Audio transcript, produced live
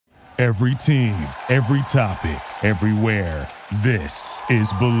Every team, every topic, everywhere. This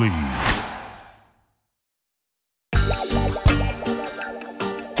is Believe.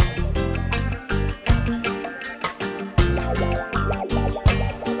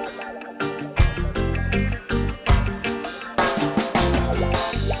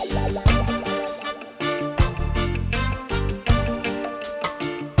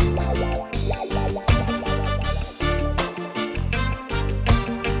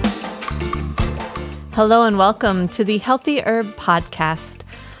 Hello and welcome to the Healthy Herb Podcast,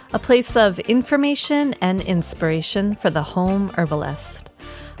 a place of information and inspiration for the home herbalist.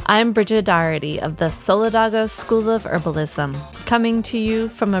 I'm Bridget Doherty of the Solidago School of Herbalism, coming to you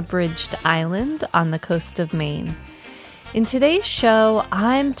from a bridged island on the coast of Maine. In today's show,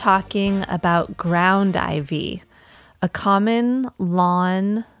 I'm talking about ground ivy, a common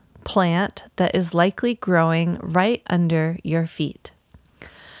lawn plant that is likely growing right under your feet.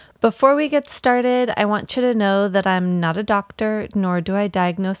 Before we get started, I want you to know that I'm not a doctor, nor do I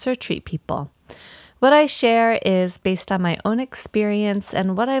diagnose or treat people. What I share is based on my own experience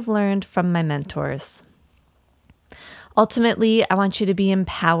and what I've learned from my mentors. Ultimately, I want you to be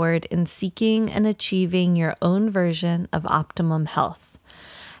empowered in seeking and achieving your own version of optimum health.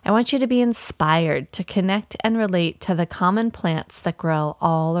 I want you to be inspired to connect and relate to the common plants that grow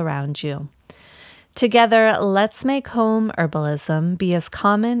all around you. Together, let's make home herbalism be as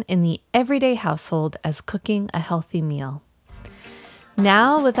common in the everyday household as cooking a healthy meal.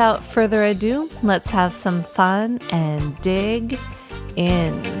 Now, without further ado, let's have some fun and dig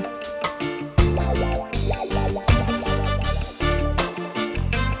in.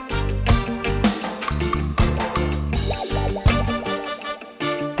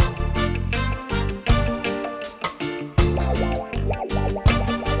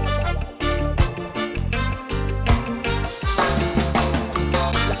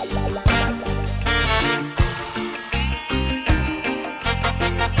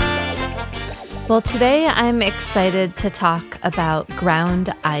 Well, today I'm excited to talk about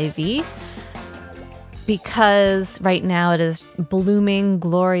ground ivy because right now it is blooming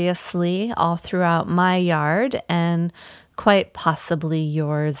gloriously all throughout my yard and quite possibly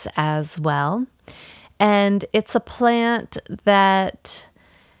yours as well. And it's a plant that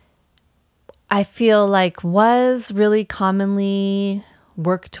I feel like was really commonly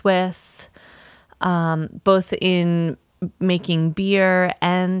worked with, both in making beer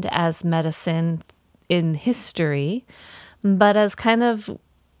and as medicine in history, but as kind of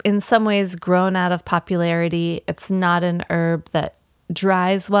in some ways grown out of popularity. It's not an herb that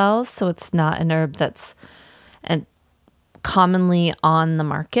dries well, so it's not an herb that's commonly on the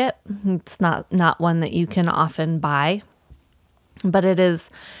market. It's not one that you can often buy, but it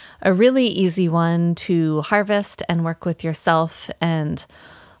is a really easy one to harvest and work with yourself, and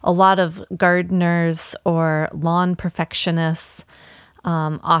a lot of gardeners or lawn perfectionists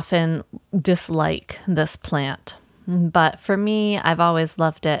often dislike this plant. But for me, I've always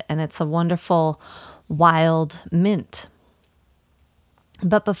loved it, and it's a wonderful wild mint.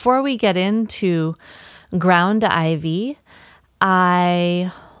 But before we get into ground ivy,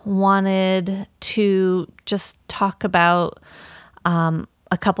 I wanted to just talk about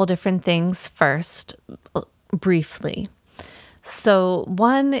a couple different things first, briefly. So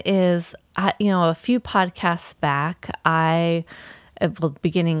one is, a few podcasts back, at the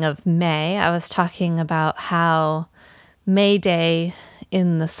beginning of May, I was talking about how May Day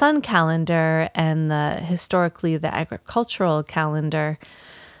in the sun calendar and historically the agricultural calendar,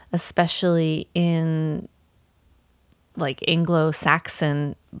 especially in like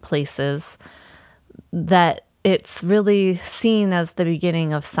Anglo-Saxon places, that it's really seen as the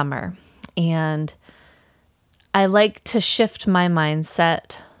beginning of summer. And I like to shift my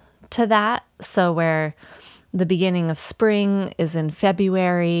mindset to that. So where the beginning of spring is in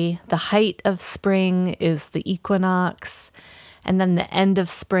February, the height of spring is the equinox, and then the end of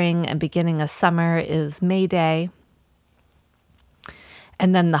spring and beginning of summer is May Day.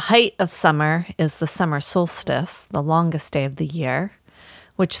 And then the height of summer is the summer solstice, the longest day of the year,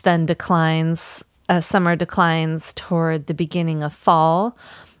 which then declines, summer declines toward the beginning of fall,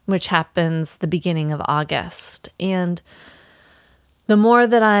 which happens the beginning of August. And the more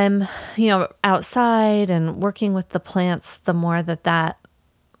that I'm, outside and working with the plants, the more that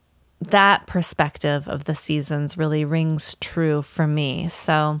perspective of the seasons really rings true for me.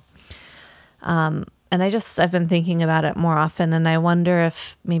 So, and I've been thinking about it more often, and I wonder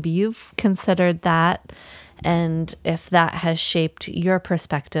if maybe you've considered that and if that has shaped your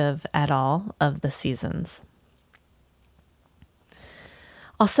perspective at all of the seasons.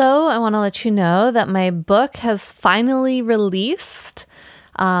 Also, I want to let you know that my book has finally released.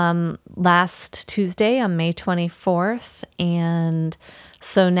 last Tuesday on May 24th. And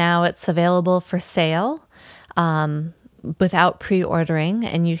so now it's available for sale without pre-ordering,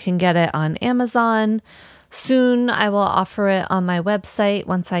 and you can get it on Amazon. Soon I will offer it on my website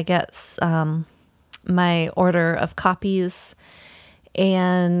once I get my order of copies.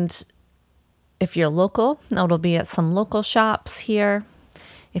 And if you're local, it'll be at some local shops here.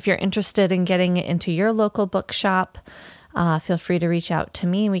 If you're interested in getting it into your local bookshop, feel free to reach out to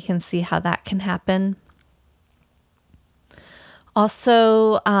me. We can see how that can happen.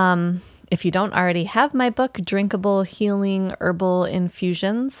 Also, if you don't already have my book, Drinkable Healing Herbal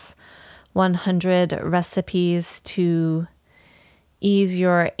Infusions, 100 Recipes to Ease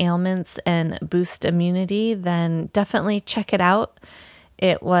Your Ailments and Boost Immunity, then definitely check it out.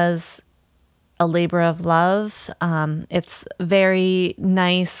 It was a labor of love. It's very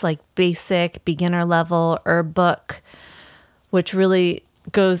nice, like basic beginner level herb book, which really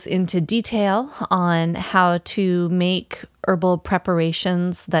goes into detail on how to make herbal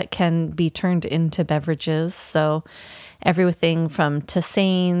preparations that can be turned into beverages. So everything from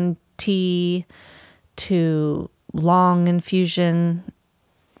tisane tea to long infusion,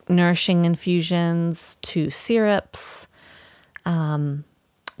 nourishing infusions to syrups,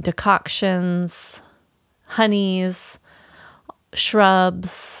 decoctions, honeys,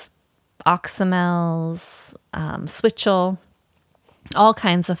 shrubs, oxymels, switchel, all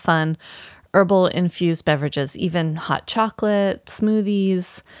kinds of fun herbal infused beverages, even hot chocolate,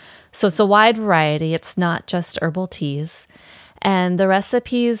 smoothies. So it's a wide variety. It's not just herbal teas. And the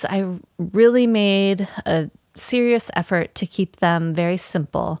recipes, I really made a serious effort to keep them very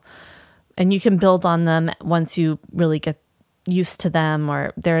simple. And you can build on them once you really get used to them,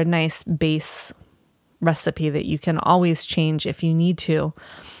 or they're a nice base recipe that you can always change if you need to.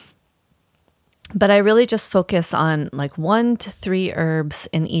 But I really just focus on like 1 to 3 herbs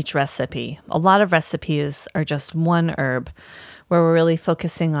in each recipe. A lot of recipes are just one herb, where we're really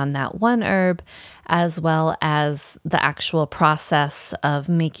focusing on that one herb, as well as the actual process of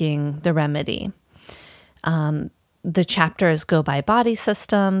making the remedy. The chapters go by body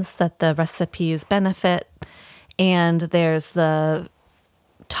systems that the recipes benefit, and there's the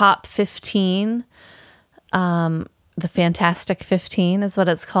top 15, the Fantastic 15 is what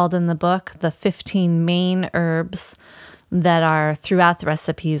it's called in the book, the 15 main herbs that are throughout the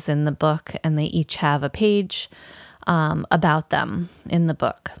recipes in the book, and they each have a page about them in the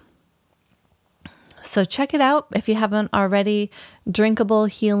book. So check it out if you haven't already, Drinkable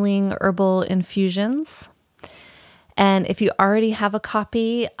Healing Herbal Infusions. And if you already have a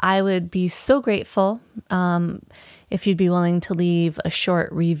copy, I would be so grateful if you'd be willing to leave a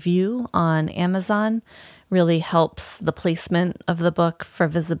short review on Amazon. Really helps the placement of the book for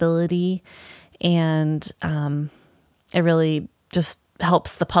visibility, and it really just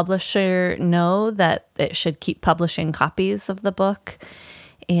helps the publisher know that it should keep publishing copies of the book,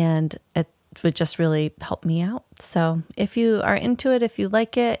 and it would just really help me out. So if you are into it, if you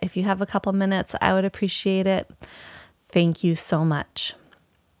like it, if you have a couple minutes, I would appreciate it. Thank you so much.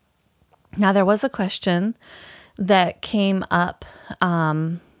 Now, there was a question that came up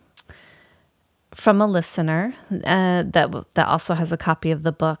from a listener that also has a copy of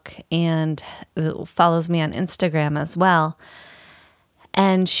the book and follows me on Instagram as well.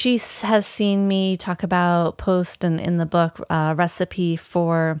 And she has seen me talk about, post and in the book, a recipe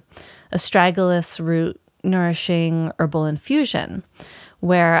for astragalus root nourishing herbal infusion,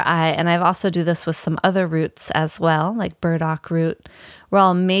 where I've also do this with some other roots as well, like burdock root, where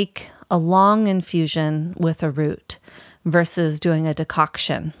I'll make a long infusion with a root versus doing a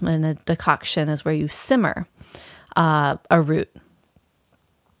decoction. And a decoction is where you simmer a root.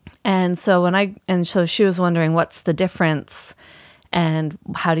 And so so she was wondering, what's the difference and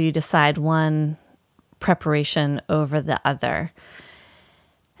how do you decide one preparation over the other?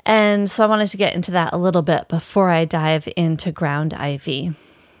 And so I wanted to get into that a little bit before I dive into ground ivy.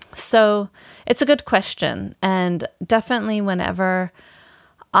 So it's a good question. And definitely whenever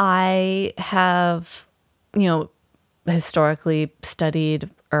I have, historically studied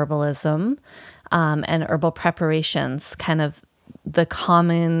herbalism and herbal preparations, kind of the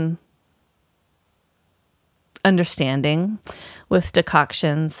common understanding with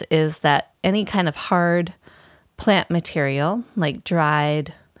decoctions is that any kind of hard plant material, like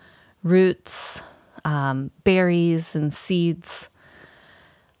dried roots, berries, and seeds,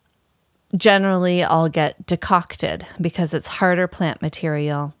 generally all get decocted because it's harder plant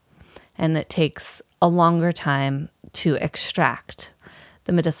material and it takes a longer time to extract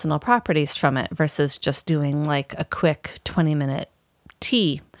the medicinal properties from it versus just doing like a quick 20-minute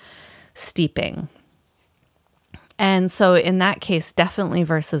tea steeping. And so in that case, definitely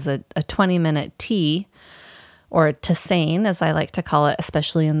versus a 20-minute tea, or tisane, as I like to call it,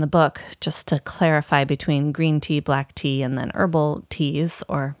 especially in the book, just to clarify between green tea, black tea, and then herbal teas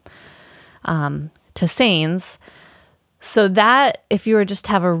or tisanes. So that if you were just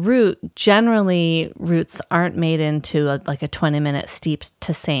to have a root, generally roots aren't made into a 20-minute steeped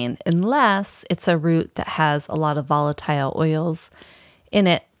tisane unless it's a root that has a lot of volatile oils in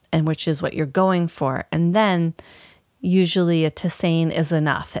it, and which is what you're going for. And then usually a tisane is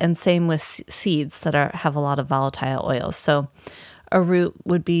enough. And same with seeds that have a lot of volatile oils. So a root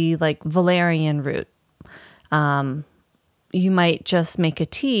would be like valerian root. You might just make a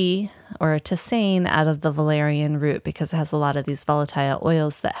tea or a tisane out of the valerian root because it has a lot of these volatile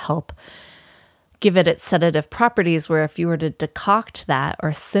oils that help give it its sedative properties, where if you were to decoct that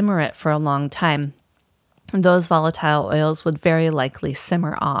or simmer it for a long time, those volatile oils would very likely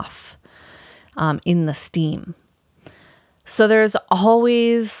simmer off in the steam. So there's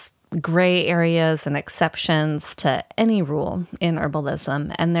always gray areas and exceptions to any rule in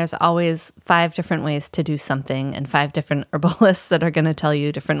herbalism. And there's always 5 different ways to do something and 5 different herbalists that are going to tell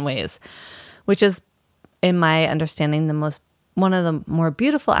you different ways, which is, in my understanding, one of the more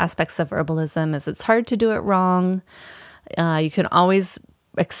beautiful aspects of herbalism is it's hard to do it wrong. You can always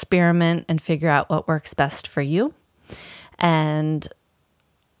experiment and figure out what works best for you and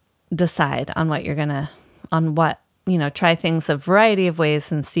decide on what you're going to, try things a variety of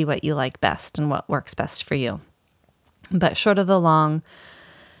ways and see what you like best and what works best for you. But short of the long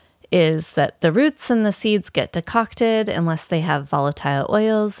is that the roots and the seeds get decocted unless they have volatile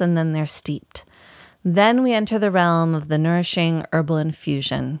oils, and then they're steeped. Then we enter the realm of the nourishing herbal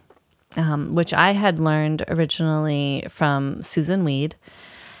infusion, which I had learned originally from Susun Weed.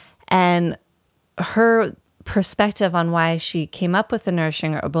 And her perspective on why she came up with the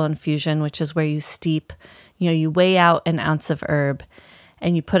nourishing herbal infusion, which is where you steep, you weigh out an ounce of herb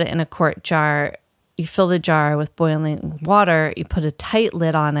and you put it in a quart jar. You fill the jar with boiling water, you put a tight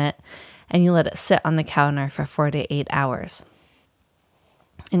lid on it, and you let it sit on the counter for 4 to 8 hours.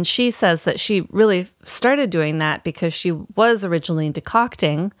 And she says that she really started doing that because she was originally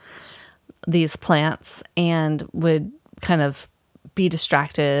decocting these plants and would kind of be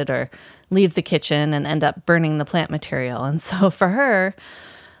distracted or leave the kitchen and end up burning the plant material. And so for her,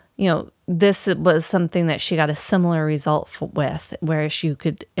 this was something that she got a similar result with, where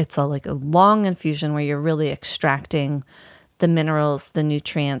it's a long infusion where you're really extracting the minerals, the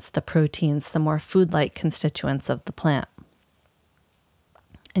nutrients, the proteins, the more food-like constituents of the plant.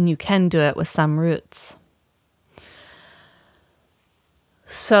 And you can do it with some roots.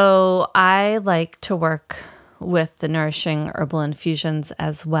 So I like to work with the nourishing herbal infusions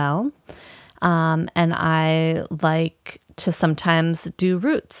as well. And I like to sometimes do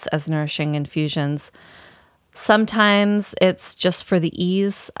roots as nourishing infusions. Sometimes it's just for the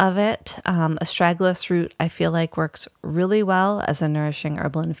ease of it. Astragalus root, I feel like, works really well as a nourishing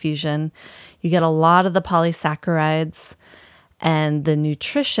herbal infusion. You get a lot of the polysaccharides and the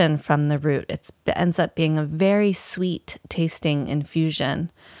nutrition from the root. It ends up being a very sweet tasting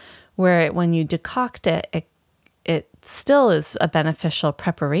infusion, where when you decoct it, it still is a beneficial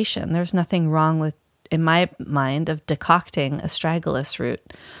preparation. There's nothing wrong with, in my mind, of decocting astragalus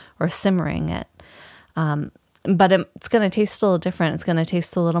root or simmering it. But it's going to taste a little different. It's going to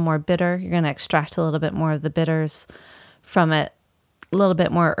taste a little more bitter. You're going to extract a little bit more of the bitters from it, a little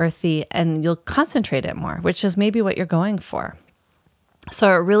bit more earthy, and you'll concentrate it more, which is maybe what you're going for.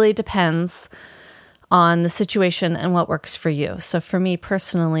 So it really depends on the situation and what works for you. So for me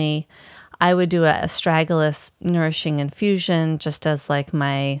personally, I would do a astragalus nourishing infusion just as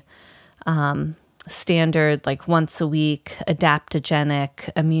my standard, once a week, adaptogenic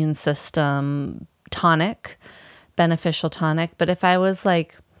immune system tonic, beneficial tonic. But if I was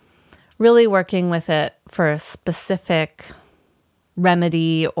really working with it for a specific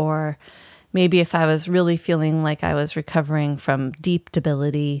remedy, or maybe if I was really feeling like I was recovering from deep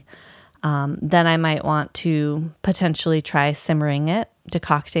debility, then I might want to potentially try simmering it,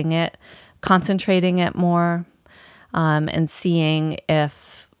 decocting it, concentrating it more, and seeing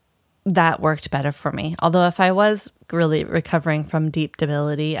if that worked better for me. Although if I was really recovering from deep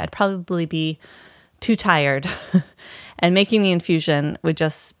debility, I'd probably be too tired and making the infusion would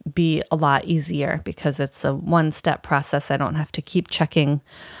just be a lot easier because it's a one-step process. I don't have to keep checking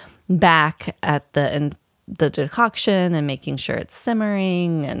back at the decoction and making sure it's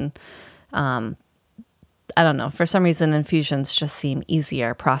simmering. And I don't know, for some reason infusions just seem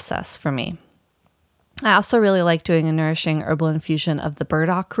easier process for me. I also really like doing a nourishing herbal infusion of the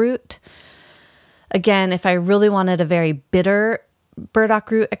burdock root. Again, if I really wanted a very bitter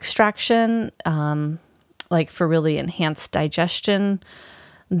burdock root extraction, like for really enhanced digestion,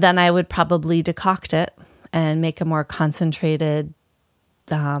 then I would probably decoct it and make a more concentrated,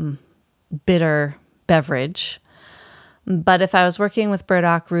 bitter beverage. But if I was working with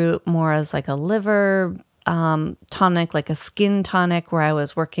burdock root more as like a liver tonic, like a skin tonic, where I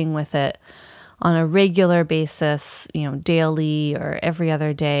was working with it on a regular basis, daily or every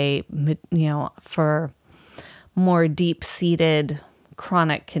other day, for more deep-seated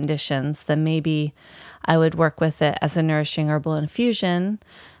chronic conditions, then maybe I would work with it as a nourishing herbal infusion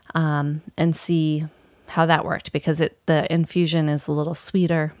and see how that worked, because the infusion is a little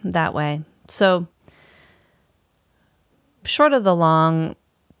sweeter that way. So short of the long,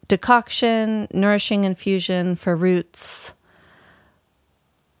 decoction, nourishing infusion for roots,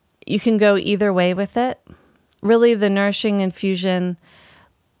 you can go either way with it. Really, the nourishing infusion,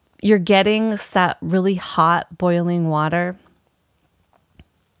 you're getting that really hot boiling water,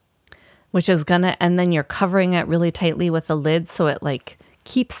 which is and then you're covering it really tightly with a lid so it like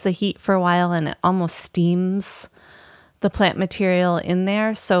keeps the heat for a while and it almost steams the plant material in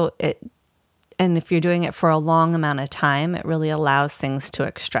there. And if you're doing it for a long amount of time, it really allows things to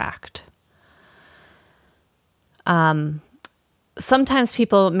extract. Sometimes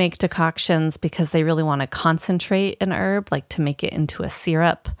people make decoctions because they really want to concentrate an herb, like to make it into a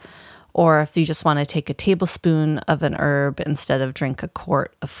syrup, or if you just want to take a tablespoon of an herb instead of drink a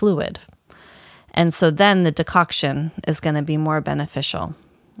quart of fluid. And so then the decoction is going to be more beneficial,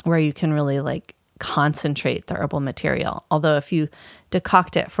 where you can really like concentrate the herbal material. Although if you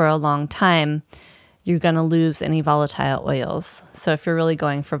decoct it for a long time, you're going to lose any volatile oils. So if you're really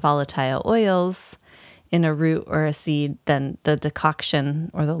going for volatile oils in a root or a seed, then the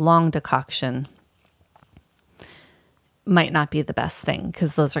decoction or the long decoction might not be the best thing,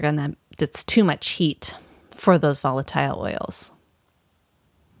 because it's too much heat for those volatile oils.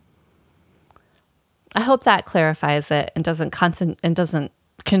 I hope that clarifies it and doesn't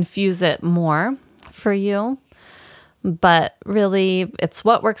confuse it more for you. But really, it's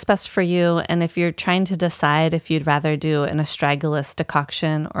what works best for you. And if you're trying to decide if you'd rather do an astragalus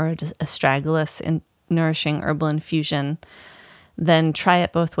decoction or astragalus nourishing herbal infusion, then try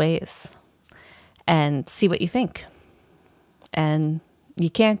it both ways and see what you think. And you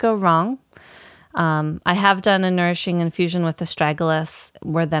can't go wrong. I have done a nourishing infusion with astragalus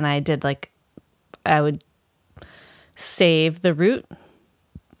where then I would save the root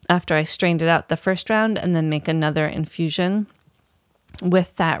after I strained it out the first round and then make another infusion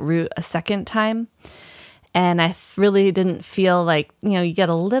with that root a second time. And I really didn't feel like, you get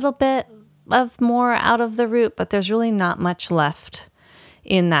a little bit of more out of the root, but there's really not much left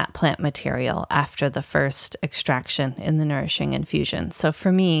in that plant material after the first extraction in the nourishing infusion. So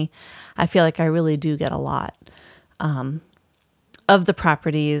for me, I feel like I really do get a lot of the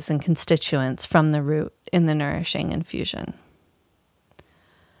properties and constituents from the root in the nourishing infusion.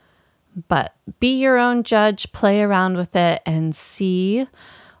 But be your own judge, play around with it, and see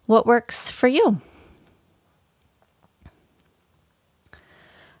what works for you.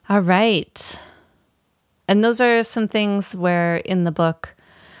 All right. And those are some things where in the book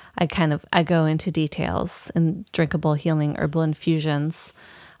I go into details in Drinkable Healing Herbal Infusions,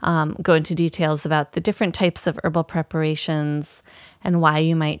 go into details about the different types of herbal preparations and why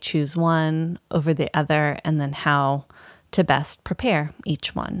you might choose one over the other, and then how to best prepare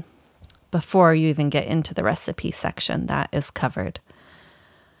each one before you even get into the recipe section that is covered.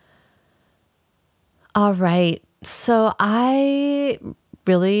 All right. So I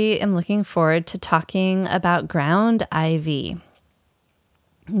really am looking forward to talking about ground ivy.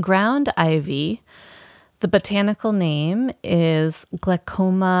 Ground ivy, the botanical name is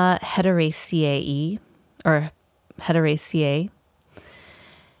Glaucoma hederaceae, or hederaceae.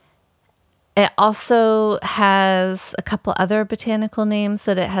 It also has a couple other botanical names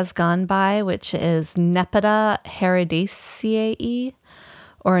that it has gone by, which is Nepeta herediaceae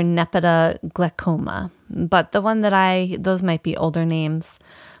or Nepeta glaucoma. But those might be older names.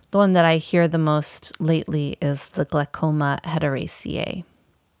 The one that I hear the most lately is the Glaucoma hederaceae.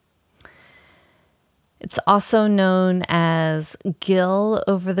 It's also known as gill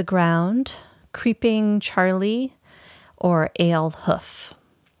over the ground, creeping Charlie, or ale hoof.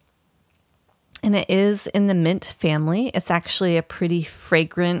 And it is in the mint family. It's actually a pretty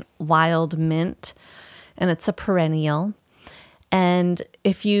fragrant wild mint, and it's a perennial. And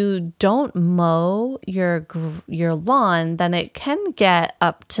if you don't mow your lawn, then it can get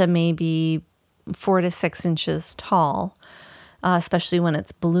up to maybe 4 to 6 inches tall, especially when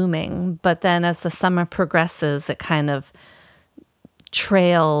it's blooming. But then as the summer progresses, it kind of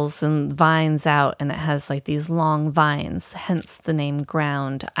trails and vines out, and it has like these long vines, hence the name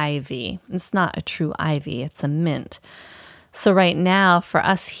ground ivy. It's not a true ivy, it's a mint. So right now for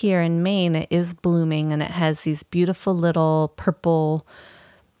us here in Maine, it is blooming, and it has these beautiful little purple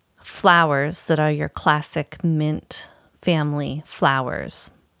flowers that are your classic mint family flowers.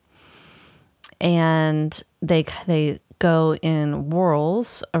 And they go in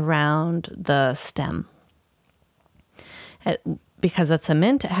whorls around the stem. Because it's a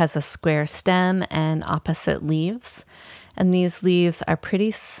mint, it has a square stem and opposite leaves. And these leaves are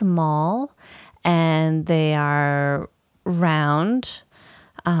pretty small, and they are round.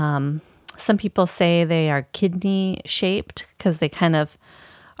 Some people say they are kidney shaped because they kind of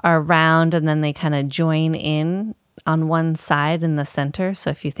are round and then they kind of join in on one side in the center.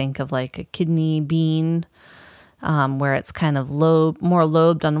 So if you think of like a kidney bean, where it's kind of more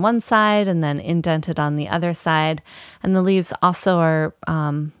lobed on one side and then indented on the other side. And the leaves also are,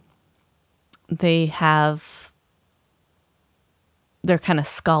 they're kind of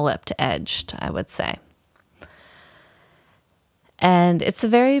scalloped edged, I would say. And I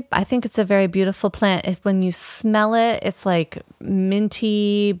think it's a very beautiful plant. When you smell it, it's like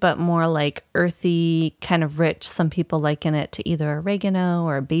minty, but more like earthy, kind of rich. Some people liken it to either oregano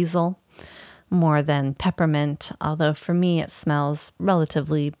or basil more than peppermint, although for me it smells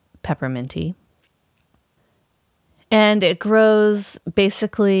relatively pepperminty. And it grows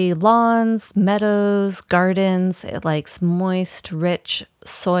basically lawns, meadows, gardens. It likes moist, rich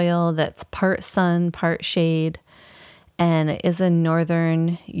soil that's part sun, part shade. And it is a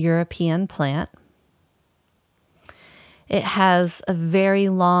northern European plant. It has a very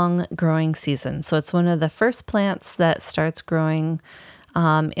long growing season. So it's one of the first plants that starts growing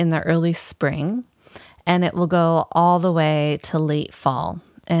in the early spring, and it will go all the way to late fall.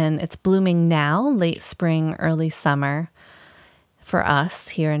 And it's blooming now, late spring, early summer for us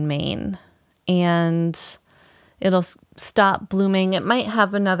here in Maine. And it'll stop blooming. It might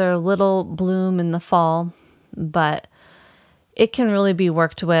have another little bloom in the fall, but it can really be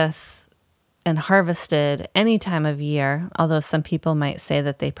worked with and harvested any time of year, although some people might say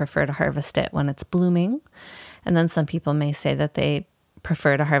that they prefer to harvest it when it's blooming. And then some people may say that they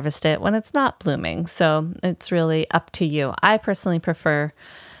prefer to harvest it when it's not blooming. So it's really up to you. I personally prefer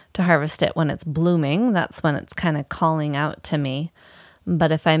to harvest it when it's blooming. That's when it's kind of calling out to me.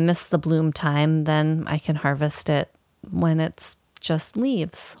 But if I miss the bloom time, then I can harvest it when it's just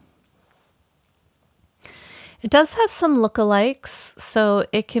leaves. It does have some lookalikes, so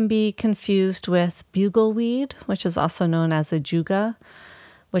it can be confused with bugleweed, which is also known as ajuga,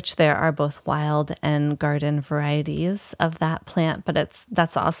 which there are both wild and garden varieties of that plant, but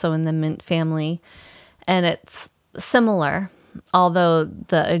that's also in the mint family, and it's similar, although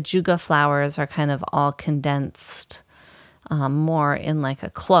the ajuga flowers are kind of all condensed, more in like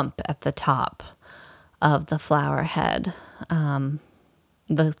a clump at the top of the flower head,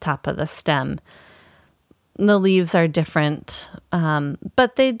 the top of the stem. The leaves are different,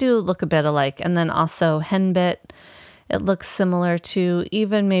 but they do look a bit alike. And then also henbit, it looks similar to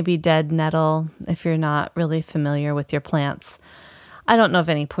even maybe dead nettle if you're not really familiar with your plants. I don't know of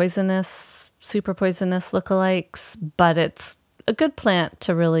any super poisonous lookalikes, but it's a good plant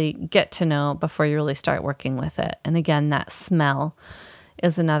to really get to know before you really start working with it. And again, that smell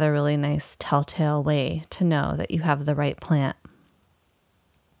is another really nice telltale way to know that you have the right plant.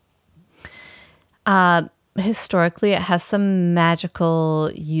 Historically, it has some magical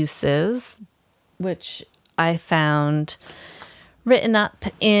uses, which I found written up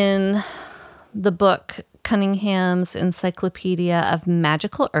in the book Cunningham's Encyclopedia of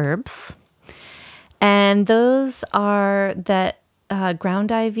Magical Herbs. And those are that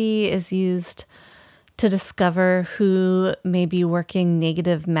ground ivy is used to discover who may be working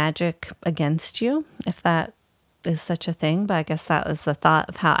negative magic against you, if that is such a thing. But I guess that was the thought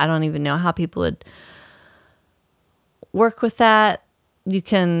of how, I don't even know how people would work with that. You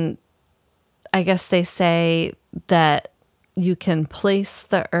can, I guess they say that you can place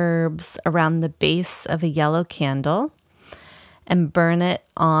the herbs around the base of a yellow candle and burn it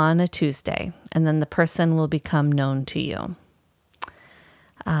on a Tuesday, and then the person will become known to you.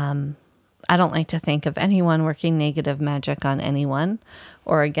 I don't like to think of anyone working negative magic on anyone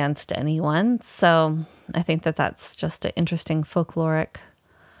or against anyone, so I think that that's just an interesting folkloric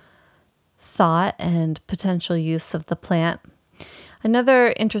thought and potential use of the plant.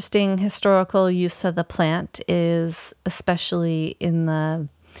 Another interesting historical use of the plant is, especially in the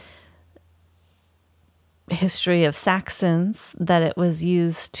history of Saxons, that it was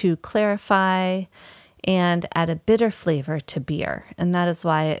used to clarify and add a bitter flavor to beer. And that is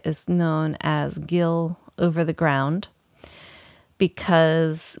why it is known as Gill over the ground,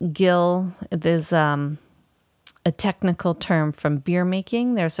 because gill is a technical term from beer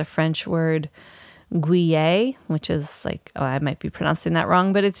making. There's a French word, Guiller, which is like, I might be pronouncing that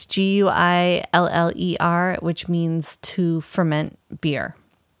wrong, but it's Guiller, which means to ferment beer.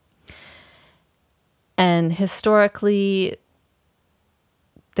 And historically,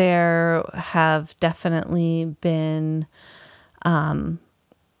 there have definitely been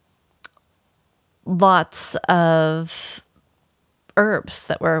lots of herbs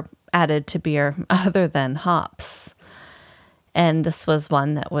that were added to beer other than hops. And this was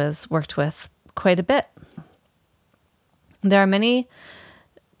one that was worked with quite a bit. There are many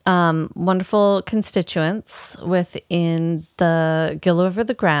wonderful constituents within the gill over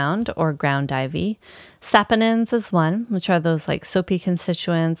the ground or ground ivy. Saponins is one, which are those like soapy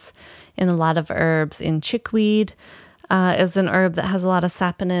constituents in a lot of herbs. In chickweed is an herb that has a lot of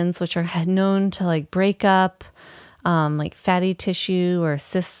saponins, which are known to like break up like fatty tissue or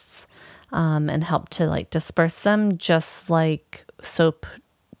cysts and help to like disperse them, just like soap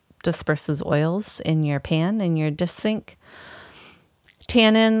disperses oils in your pan, in your dish sink.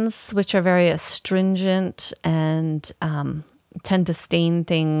 Tannins, which are very astringent and tend to stain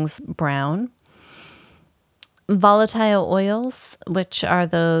things brown. Volatile oils, which are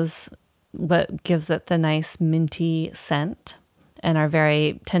those what gives it the nice minty scent and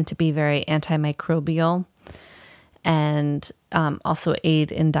tend to be very antimicrobial and also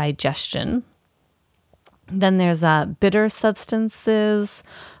aid in digestion. Then there's bitter substances,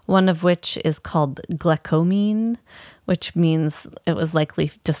 one of which is called glecomine, which means it was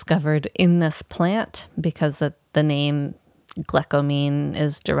likely discovered in this plant because the name glecomine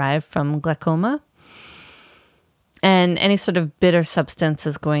is derived from glaucoma. And any sort of bitter substance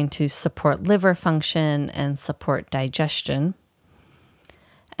is going to support liver function and support digestion.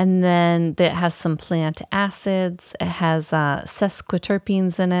 And then it has some plant acids. It has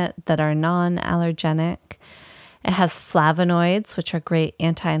sesquiterpenes in it that are non-allergenic. It has flavonoids, which are great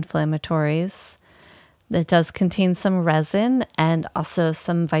anti-inflammatories. It does contain some resin and also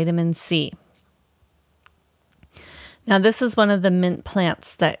some vitamin C. Now, this is one of the mint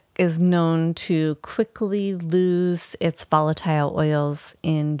plants that is known to quickly lose its volatile oils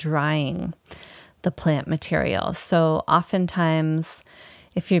in drying the plant material. So oftentimes,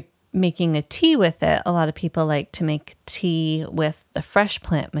 if you're making a tea with it, a lot of people like to make tea with the fresh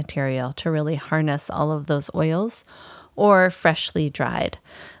plant material to really harness all of those oils, or freshly dried.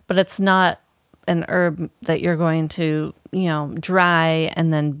 But it's not an herb that you're going to, dry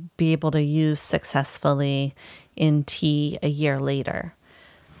and then be able to use successfully in tea a year later.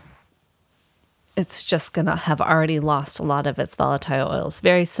 It's just going to have already lost a lot of its volatile oils.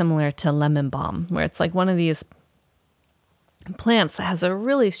 Very similar to lemon balm, where it's like one of these plants that has a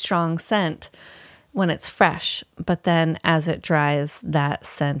really strong scent when it's fresh, but then as it dries, that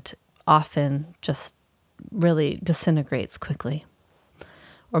scent often just really disintegrates quickly.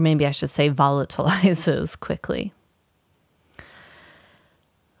 Or maybe I should say volatilizes quickly.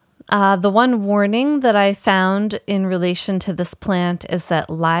 The one warning that I found in relation to this plant is that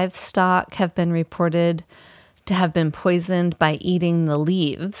livestock have been reported to have been poisoned by eating the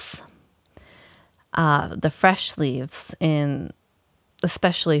leaves, the fresh leaves, in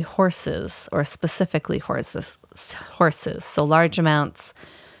especially horses, or specifically horses. So large amounts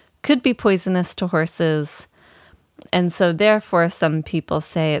could be poisonous to horses. And so therefore, some people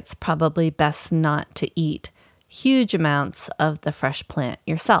say it's probably best not to eat huge amounts of the fresh plant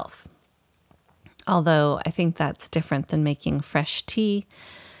yourself. Although I think that's different than making fresh tea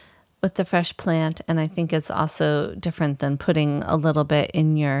with the fresh plant. And I think it's also different than putting a little bit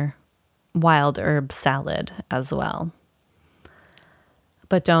in your wild herb salad as well.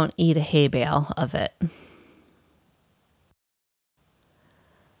 But don't eat a hay bale of it.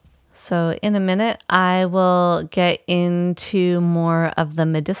 So in a minute, I will get into more of the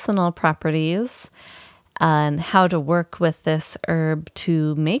medicinal properties and how to work with this herb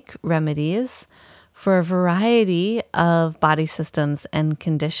to make remedies for a variety of body systems and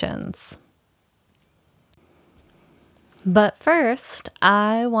conditions. But first,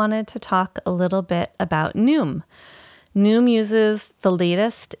 I wanted to talk a little bit about Noom. Noom uses the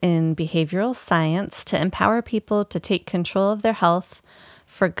latest in behavioral science to empower people to take control of their health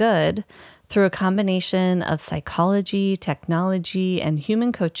for good through a combination of psychology, technology, and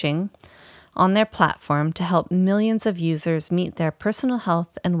human coaching on their platform to help millions of users meet their personal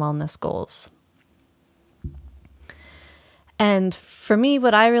health and wellness goals. And for me,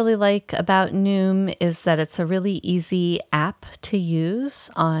 what I really like about Noom is that it's a really easy app to use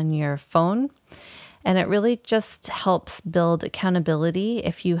on your phone. And it really just helps build accountability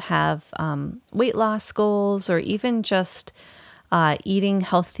if you have weight loss goals, or even just eating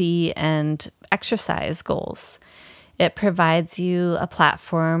healthy and exercise goals. It provides you a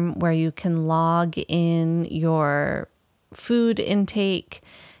platform where you can log in your food intake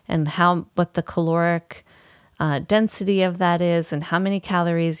and what the caloric density of that is and how many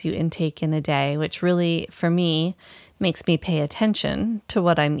calories you intake in a day, which really, for me, makes me pay attention to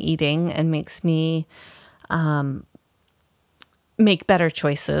what I'm eating and makes me make better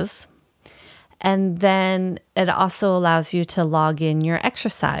choices. And then it also allows you to log in your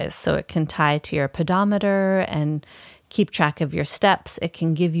exercise. So it can tie to your pedometer and keep track of your steps. It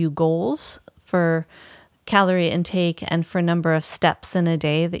can give you goals for calorie intake and for number of steps in a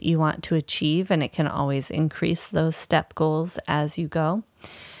day that you want to achieve. And it can always increase those step goals as you go.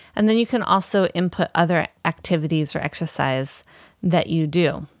 And then you can also input other activities or exercise that you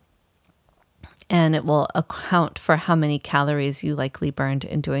do. And it will account for how many calories you likely burned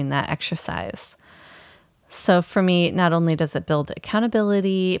in doing that exercise. So for me, not only does it build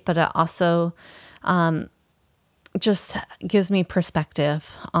accountability, but it also just gives me perspective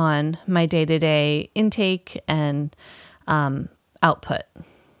on my day-to-day intake and output.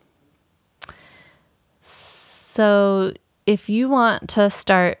 So if you want to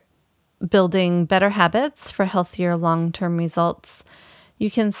start building better habits for healthier long-term results, you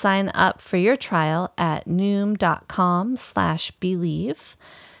can sign up for your trial at noom.com/believe.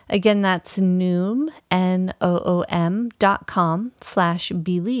 Again, that's Noom,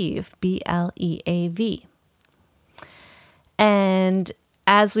 NOOM.com/believe, BLEAV. And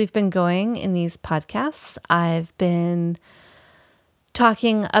as we've been going in these podcasts, I've been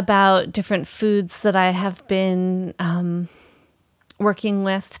talking about different foods that I have been working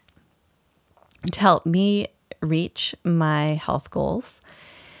with to help me reach my health goals.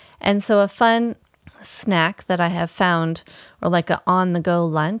 And so a fun snack that I have found, or like an on-the-go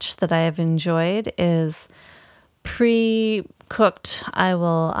lunch that I have enjoyed, is pre-cooked. I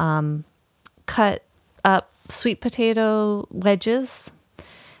will cut up sweet potato wedges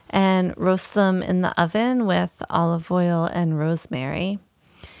and roast them in the oven with olive oil and rosemary.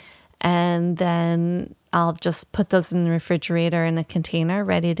 And then I'll just put those in the refrigerator in a container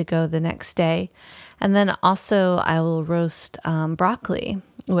ready to go the next day. And then also I will roast broccoli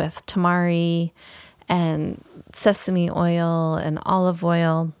with tamari and sesame oil and olive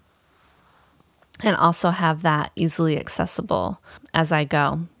oil, and also have that easily accessible as I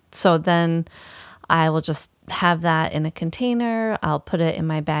go. So then I will just have that in a container. I'll put it in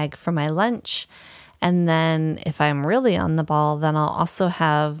my bag for my lunch. And then if I'm really on the ball, then I'll also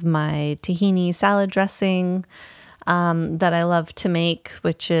have my tahini salad dressing that I love to make,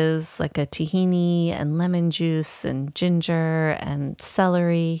 which is like a tahini and lemon juice and ginger and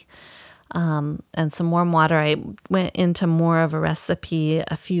celery and some warm water. I went into more of a recipe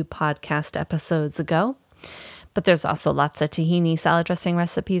a few podcast episodes ago, but there's also lots of tahini salad dressing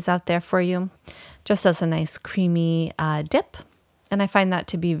recipes out there for you, just as a nice creamy dip. And I find that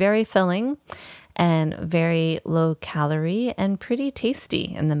to be very filling and very low calorie and pretty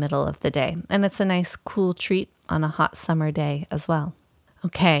tasty in the middle of the day. And it's a nice cool treat on a hot summer day as well.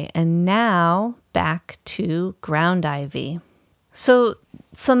 Okay, and now back to ground ivy. So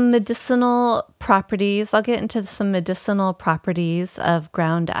some medicinal properties, I'll get into some medicinal properties of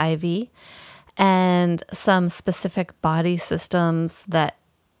ground ivy and some specific body systems that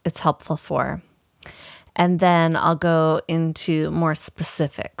it's helpful for. And then I'll go into more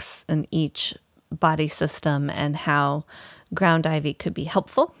specifics in each body system and how ground ivy could be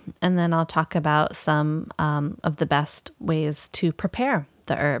helpful. And then I'll talk about some of the best ways to prepare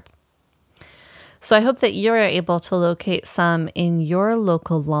the herb. So I hope that you're able to locate some in your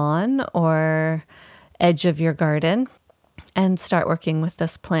local lawn or edge of your garden and start working with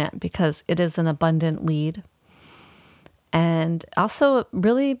this plant, because it is an abundant weed and also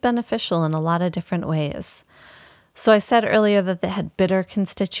really beneficial in a lot of different ways. So I said earlier that it had bitter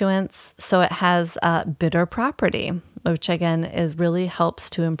constituents, so it has a bitter property, which again really helps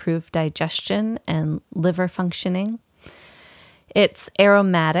to improve digestion and liver functioning. It's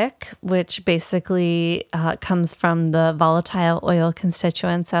aromatic, which basically comes from the volatile oil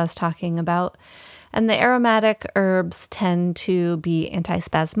constituents I was talking about. And the aromatic herbs tend to be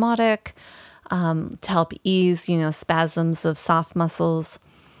antispasmodic, to help ease, spasms of soft muscles,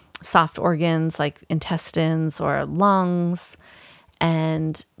 soft organs like intestines or lungs,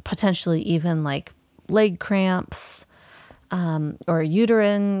 and potentially even like leg cramps or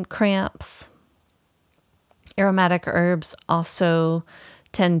uterine cramps. Aromatic herbs also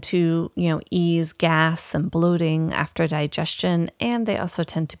tend to, ease gas and bloating after digestion, and they also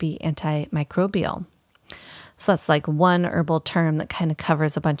tend to be antimicrobial. So that's like one herbal term that kind of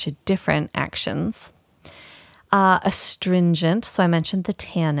covers a bunch of different actions. Astringent. So I mentioned the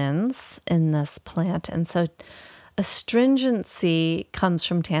tannins in this plant. And so astringency comes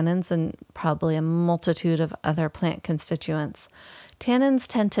from tannins and probably a multitude of other plant constituents. Tannins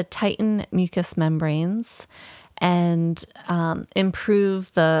tend to tighten mucous membranes and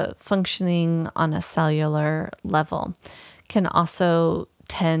improve the functioning on a cellular level. Can also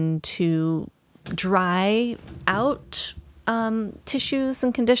tend to dry out tissues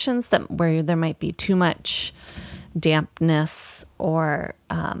and conditions where there might be too much dampness or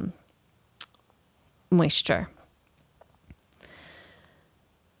moisture.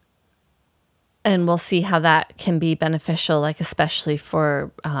 And we'll see how that can be beneficial, like especially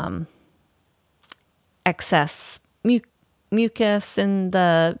for excess mucus in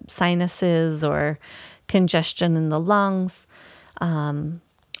the sinuses or congestion in the lungs.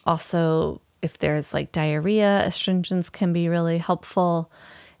 Also, if there's like diarrhea, astringents can be really helpful.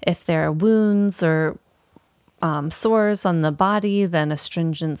 If there are wounds or sores on the body, then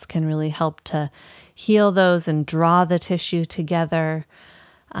astringents can really help to heal those and draw the tissue together.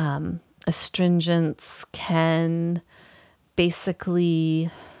 Astringents can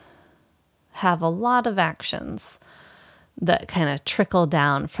basically have a lot of actions that kind of trickle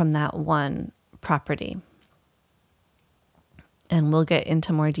down from that one property. And we'll get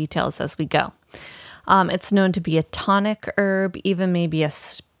into more details as we go. It's known to be a tonic herb, even maybe a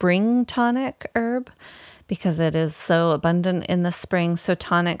spring tonic herb, because it is so abundant in the spring. So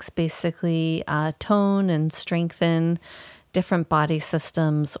tonics basically tone and strengthen different body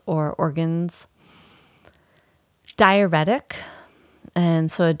systems or organs. Diuretic.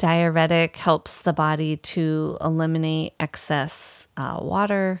 And so a diuretic helps the body to eliminate excess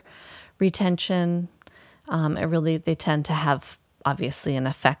water retention. They tend to have obviously an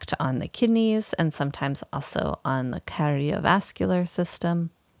effect on the kidneys and sometimes also on the cardiovascular system.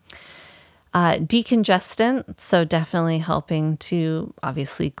 Decongestant, so definitely helping to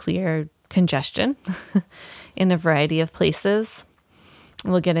obviously clear congestion in a variety of places.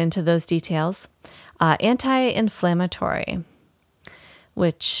 We'll get into those details. Anti-inflammatory,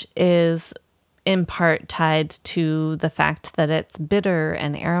 which is in part tied to the fact that it's bitter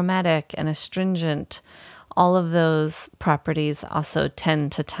and aromatic and astringent. All of those properties also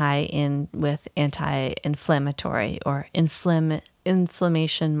tend to tie in with anti-inflammatory or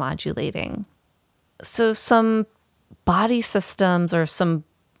inflammation modulating. So some body systems or some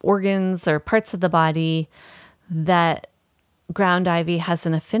organs or parts of the body that ground ivy has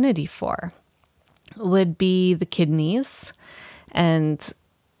an affinity for would be the kidneys and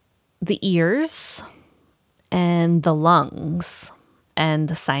the ears and the lungs and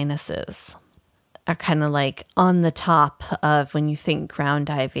the sinuses. Are kind of like on the top of when you think ground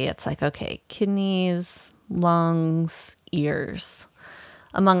ivy. It's like, okay, kidneys, lungs, ears,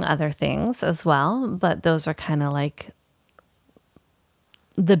 among other things as well. But those are kind of like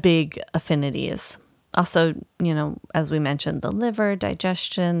the big affinities. Also, as we mentioned, the liver,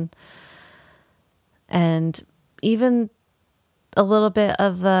 digestion, and even a little bit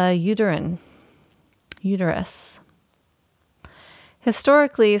of the uterus.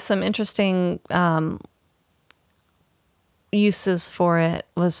 Historically, some interesting uses for it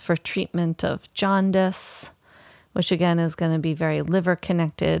was for treatment of jaundice, which again is going to be very liver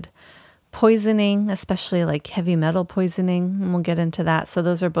connected. Poisoning, especially like heavy metal poisoning, and we'll get into that. So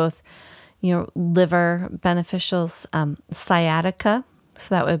those are both, liver beneficials. Sciatica, so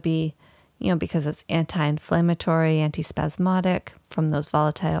that would be, because it's anti-inflammatory, antispasmodic from those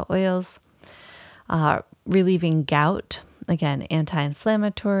volatile oils. Relieving gout. Again,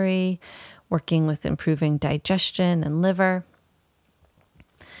 anti-inflammatory, working with improving digestion and liver.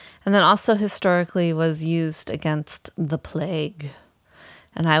 And then also historically was used against the plague.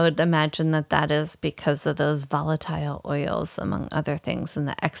 And I would imagine that is because of those volatile oils, among other things, and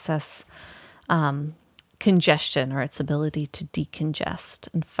the excess congestion or its ability to decongest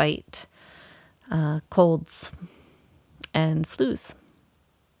and fight colds and flus.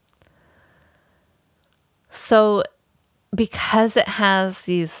 So because it has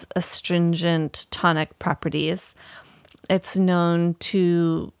these astringent tonic properties, it's known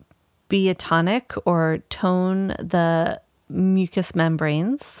to be a tonic or tone the mucous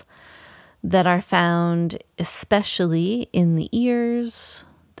membranes that are found especially in the ears,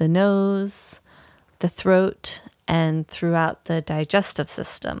 the nose, the throat, and throughout the digestive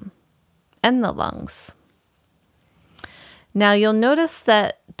system and the lungs. Now you'll notice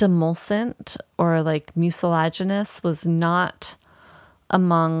that demulcent or like mucilaginous was not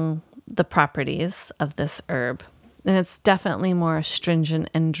among the properties of this herb. And it's definitely more astringent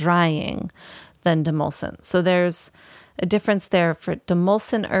and drying than demulcent. So there's a difference there. For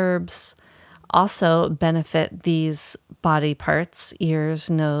demulcent herbs also benefit these body parts, ears,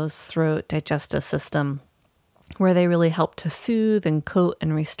 nose, throat, digestive system, where they really help to soothe and coat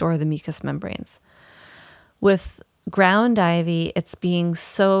and restore the mucous membranes. With ground ivy, it's being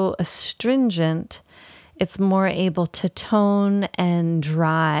so astringent, it's more able to tone and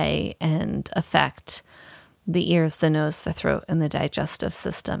dry and affect the ears, the nose, the throat, and the digestive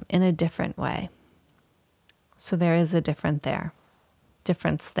system in a different way. So there is a difference there.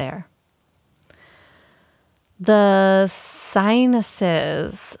 The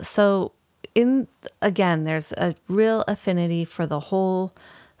sinuses. So there's a real affinity for the whole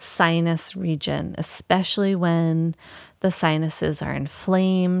sinus region, especially when the sinuses are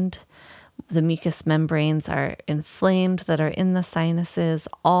inflamed. The mucous membranes are inflamed that are in the sinuses,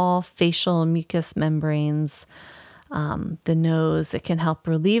 all facial mucous membranes, the nose. It can help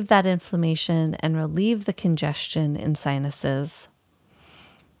relieve that inflammation and relieve the congestion in sinuses.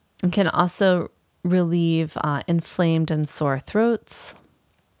 It can also relieve inflamed and sore throats.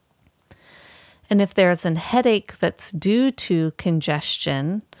 And if there's a headache that's due to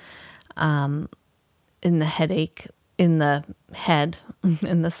congestion in the headache, in the head,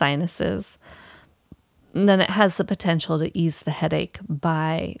 in the sinuses, then it has the potential to ease the headache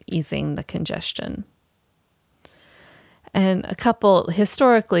by easing the congestion. And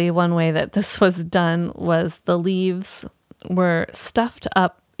historically, one way that this was done was the leaves were stuffed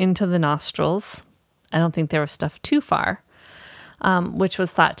up into the nostrils. I don't think they were stuffed too far, which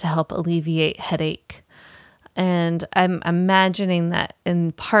was thought to help alleviate headache. And I'm imagining that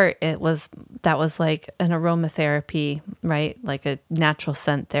in part that was like an aromatherapy, right? Like a natural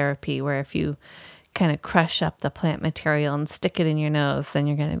scent therapy, where if you kind of crush up the plant material and stick it in your nose, then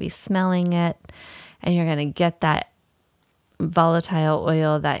you're going to be smelling it and you're going to get that volatile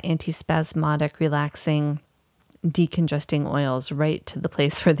oil, that antispasmodic, relaxing, decongesting oils right to the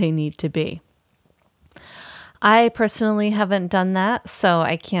place where they need to be. I personally haven't done that, so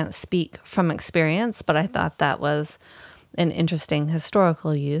I can't speak from experience, but I thought that was an interesting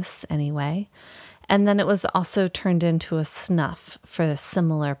historical use anyway. And then it was also turned into a snuff for a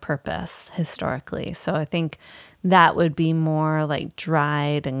similar purpose historically. So I think that would be more like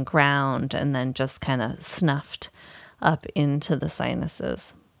dried and ground and then just kind of snuffed up into the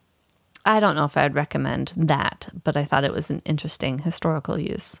sinuses. I don't know if I'd recommend that, but I thought it was an interesting historical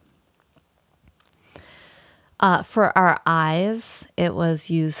use. For our eyes, it was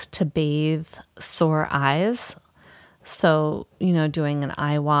used to bathe sore eyes. So, doing an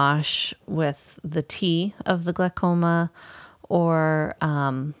eye wash with the tea of the glaucoma, or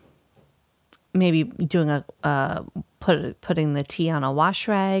maybe doing putting the tea on a wash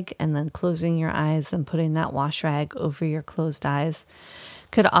rag and then closing your eyes and putting that wash rag over your closed eyes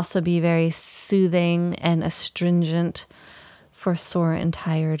could also be very soothing and astringent for sore and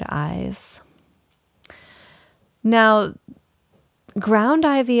tired eyes. Now, ground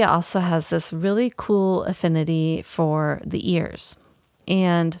ivy also has this really cool affinity for the ears.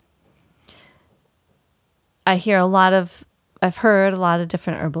 And I've heard a lot of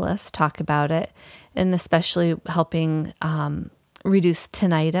different herbalists talk about it, and especially helping reduce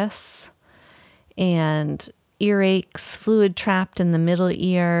tinnitus and earaches, fluid trapped in the middle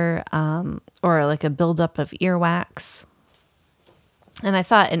ear, or like a buildup of earwax. And I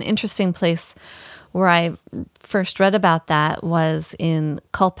thought an interesting place where I first read about that was in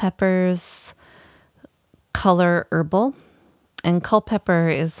Culpeper's Color Herbal. And Culpeper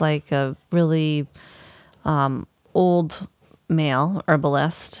is like a really old male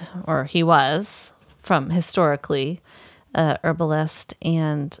herbalist, or he was from historically herbalist,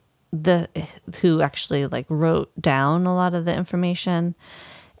 and who actually like wrote down a lot of the information.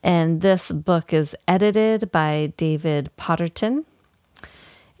 And this book is edited by David Potterton.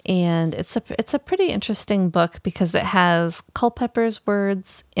 And it's a pretty interesting book because it has Culpeper's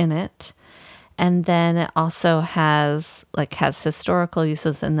words in it, and then it also has historical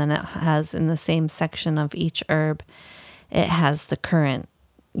uses, and then it has in the same section of each herb, it has the current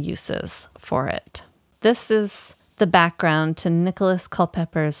uses for it. This is the background to Nicholas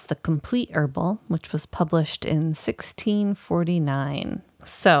Culpeper's The Complete Herbal, which was published in 1649.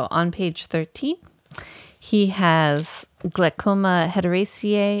 So on page 13, he has glaucoma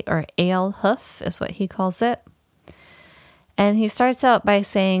hederaceae, or ale hoof is what he calls it. And he starts out by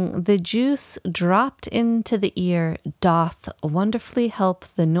saying, "The juice dropped into the ear doth wonderfully help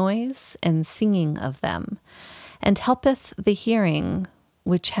the noise and singing of them, and helpeth the hearing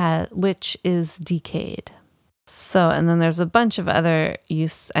which is decayed." So, and then there's a bunch of other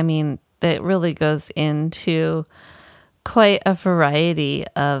use. I mean, it really goes into quite a variety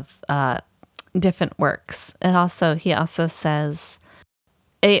of different works. He also says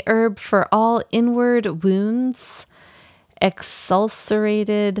A herb for all inward wounds,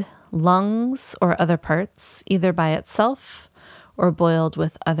 expulsurated lungs or other parts, either by itself or boiled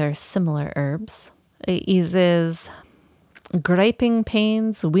with other similar herbs. It eases griping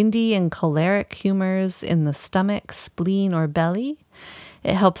pains, windy and choleric humors in the stomach, spleen, or belly.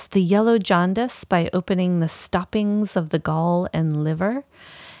 It helps the yellow jaundice by opening the stoppings of the gall and liver,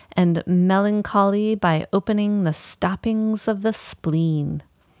 and melancholy by opening the stoppings of the spleen.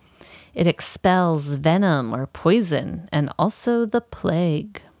 It expels venom or poison and also the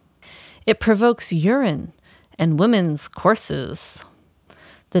plague. It provokes urine and women's courses.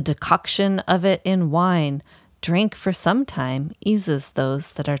 The decoction of it in wine, drank for some time, eases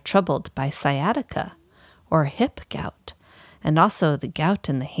those that are troubled by sciatica or hip gout, and also the gout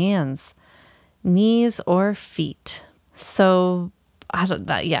in the hands, knees, or feet. So,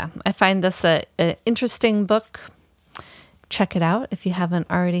 I find this an interesting book. Check it out if you haven't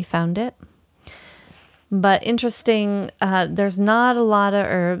already found it. But interesting, there's not a lot of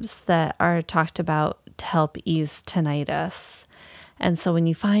herbs that are talked about to help ease tinnitus. And so when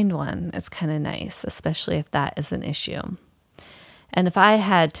you find one, it's kind of nice, especially if that is an issue. And if I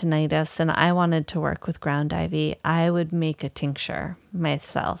had tinnitus and I wanted to work with ground ivy, I would make a tincture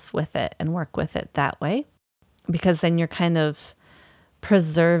myself with it and work with it that way, because then you're kind of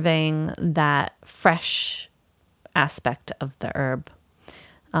preserving that fresh aspect of the herb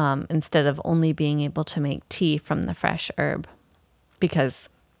instead of only being able to make tea from the fresh herb. Because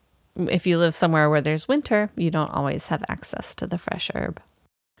if you live somewhere where there's winter, you don't always have access to the fresh herb.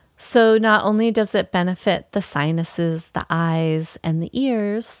 So not only does it benefit the sinuses, the eyes, and the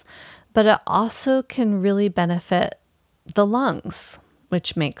ears, but it also can really benefit the lungs,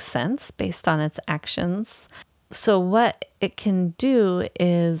 which makes sense based on its actions. So what it can do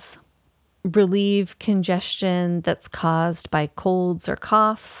is relieve congestion that's caused by colds or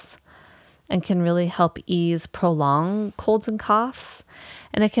coughs, and can really help ease prolonged colds and coughs.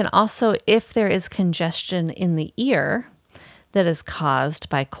 And it can also, if there is congestion in the ear that is caused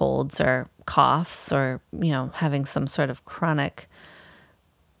by colds or coughs, or, having some sort of chronic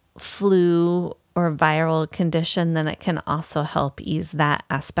flu or viral condition, then it can also help ease that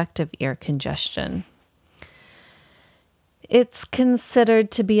aspect of ear congestion. It's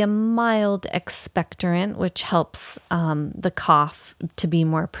considered to be a mild expectorant, which helps the cough to be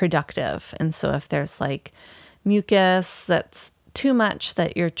more productive. And so if there's like mucus that's too much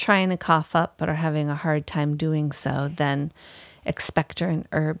that you're trying to cough up but are having a hard time doing so, then expectorant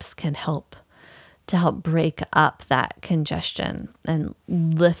herbs can help break up that congestion and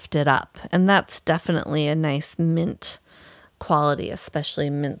lift it up. And that's definitely a nice mint quality, especially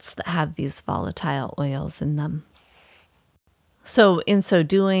mints that have these volatile oils in them. So in so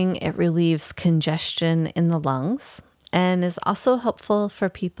doing, it relieves congestion in the lungs and is also helpful for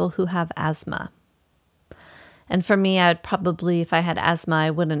people who have asthma. And for me, I'd probably, if I had asthma, I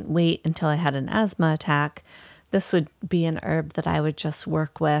wouldn't wait until I had an asthma attack. This would be an herb that I would just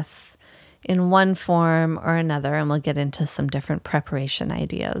work with in one form or another, and we'll get into some different preparation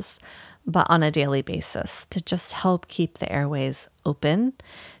ideas, but on a daily basis to just help keep the airways open,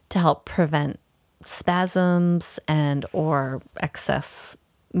 to help prevent spasms and or excess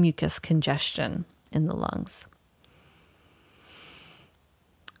mucus congestion in the lungs.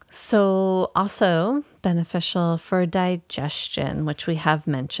 So also beneficial for digestion, which we have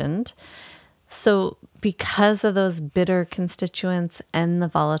mentioned. So because of those bitter constituents and the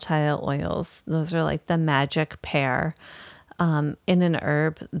volatile oils, those are like the magic pair in an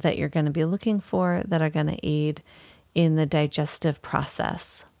herb that you're going to be looking for that are going to aid in the digestive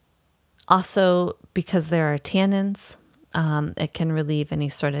process. Also, because there are tannins, it can relieve any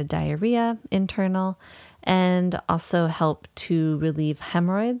sort of diarrhea internal, and also help to relieve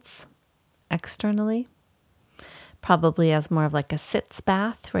hemorrhoids externally. Probably as more of like a sitz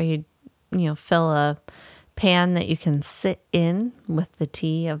bath, where you fill a pan that you can sit in with the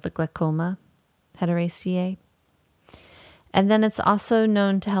tea of the Glaucoma heteroaceae. And then it's also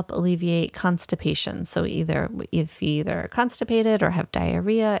known to help alleviate constipation. So if you either are constipated or have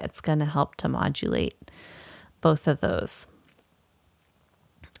diarrhea, it's going to help to modulate both of those.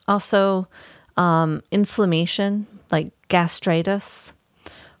 Also, inflammation like gastritis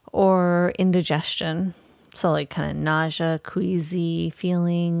or indigestion. So like kind of nausea, queasy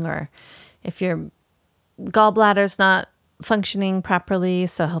feeling, or if your gallbladder's not functioning properly,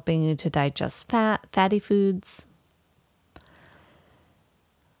 so helping you to digest fatty foods.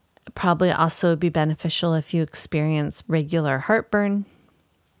 Probably also be beneficial if you experience regular heartburn.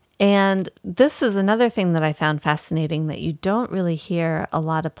 And this is another thing that I found fascinating that you don't really hear a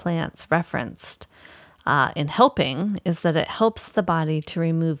lot of plants referenced. in helping is that it helps the body to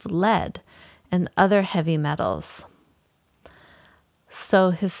remove lead and other heavy metals. So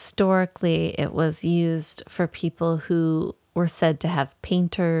historically, it was used for people who were said to have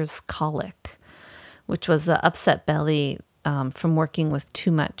painter's colic, which was an upset belly from working with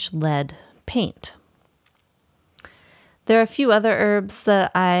too much lead paint. There are a few other herbs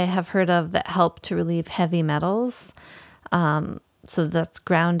that I have heard of that help to relieve heavy metals. So that's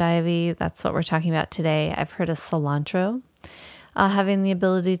ground ivy. That's what we're talking about today. I've heard of cilantro having the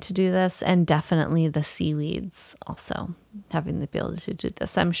ability to do this, and definitely the seaweeds also having the ability to do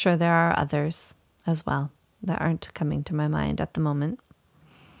this. I'm sure there are others as well that aren't coming to my mind at the moment.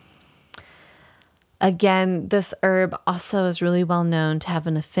 Again, this herb also is really well known to have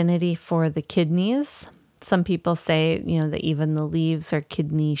an affinity for the kidneys. Some people say, that even the leaves are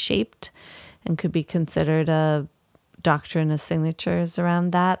kidney shaped and could be considered a doctrine of signatures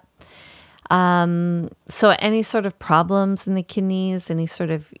around that. So any sort of problems in the kidneys, any sort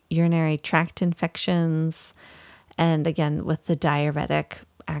of urinary tract infections, and again, with the diuretic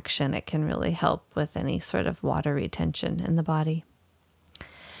action, it can really help with any sort of water retention in the body.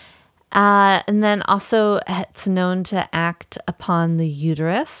 And then also it's known to act upon the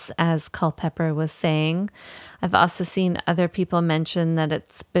uterus, as Culpepper was saying. I've also seen other people mention that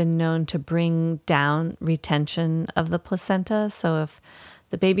it's been known to bring down retention of the placenta. So if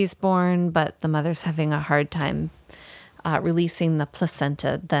the baby's born, but the mother's having a hard time releasing the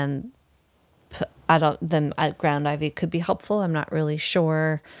placenta, then ground ivy could be helpful. I'm not really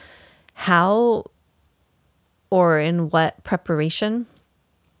sure how or in what preparation,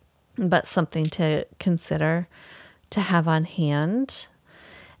 but something to consider to have on hand.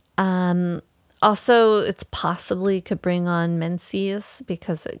 Also, it's possibly could bring on menses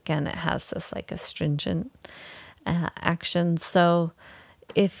because, again, it has this like astringent action. So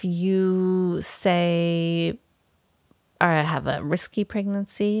if you say, or have a risky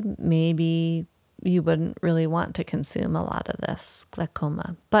pregnancy, maybe you wouldn't really want to consume a lot of this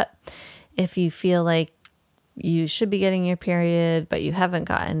glaucoma. But if you feel like you should be getting your period, but you haven't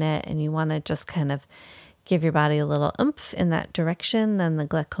gotten it, and you want to just kind of give your body a little oomph in that direction, then the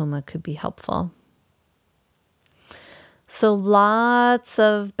glaucoma could be helpful. So lots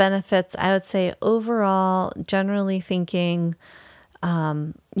of benefits. I would say overall, generally thinking,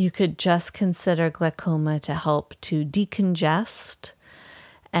 you could just consider glaucoma to help to decongest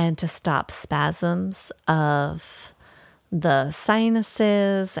and to stop spasms of the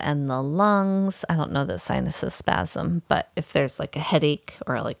sinuses and the lungs. I don't know that sinuses spasm, but if there's like a headache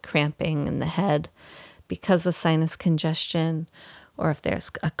or like cramping in the head because of sinus congestion, or if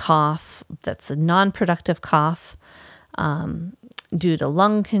there's a cough that's a non-productive cough due to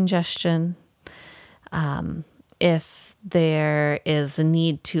lung congestion, if there is a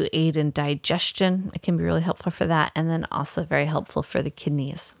need to aid in digestion, it can be really helpful for that, and then also very helpful for the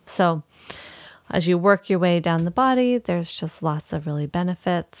kidneys. So as you work your way down the body, there's just lots of really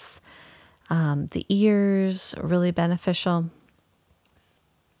benefits. The ears are really beneficial.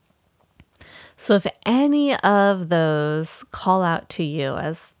 So if any of those call out to you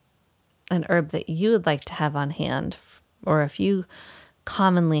as an herb that you would like to have on hand, or if you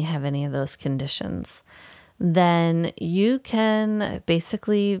commonly have any of those conditions, then you can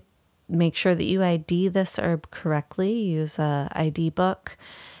basically make sure that you ID this herb correctly. Use a ID book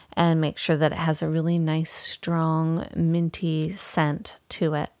and make sure that it has a really nice, strong, minty scent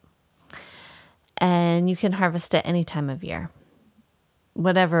to it. And you can harvest it any time of year,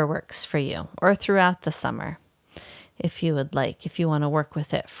 whatever works for you, or throughout the summer if you would like. If you want to work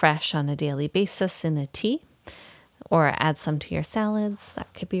with it fresh on a daily basis in a tea, or add some to your salads,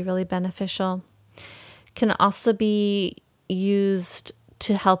 that could be really beneficial. Can also be used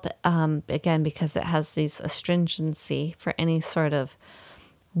to help, again, because it has these astringency for any sort of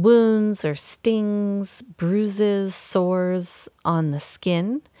wounds or stings, bruises, sores on the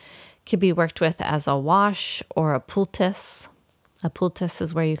skin. Could be worked with as a wash or a poultice. A poultice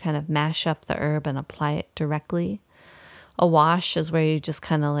is where you kind of mash up the herb and apply it directly. A wash is where you just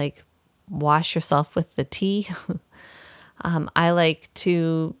kind of like wash yourself with the tea. I like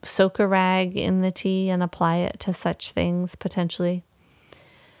to soak a rag in the tea and apply it to such things, potentially.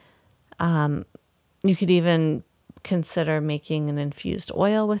 You could even consider making an infused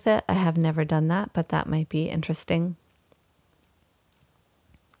oil with it. I have never done that, but that might be interesting.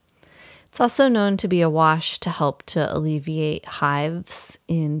 It's also known to be a wash to help to alleviate hives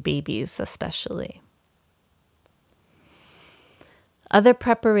in babies, especially. Other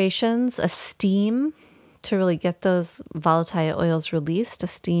preparations, a steam to really get those volatile oils released. A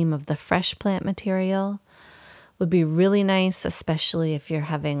steam of the fresh plant material would be really nice, especially if you're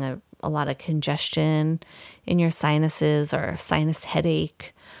having a a lot of congestion in your sinuses or sinus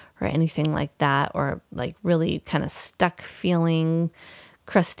headache or anything like that, or like really kind of stuck feeling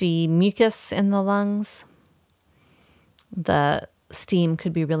crusty mucus in the lungs, the steam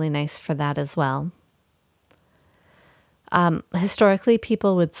could be really nice for that as well. Historically,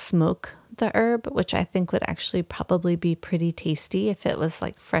 people would smoke the herb, which I think would actually probably be pretty tasty if it was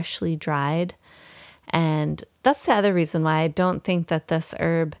like freshly dried. And that's the other reason why I don't think that this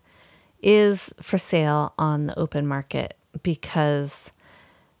herb is for sale on the open market, because,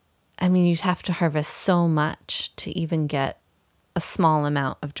 I mean, you'd have to harvest so much to even get a small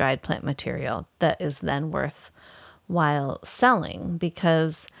amount of dried plant material that is then worthwhile selling,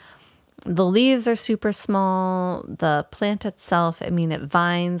 because the leaves are super small. The plant itself, I mean, it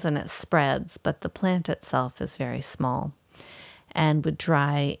vines and it spreads, but the plant itself is very small and would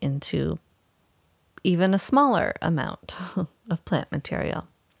dry into even a smaller amount of plant material.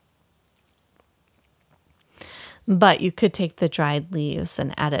 But you could take the dried leaves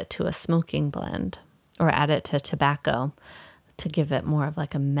and add it to a smoking blend or add it to tobacco to give it more of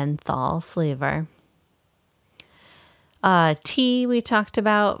like a menthol flavor. Tea we talked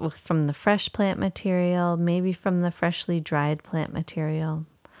about from the fresh plant material, maybe from the freshly dried plant material.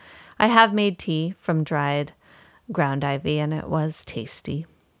 I have made tea from dried ground ivy and it was tasty.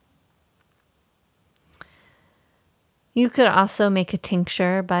 You could also make a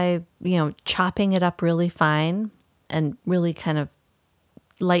tincture by, chopping it up really fine and really kind of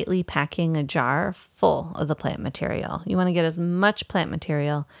lightly packing a jar full of the plant material. You want to get as much plant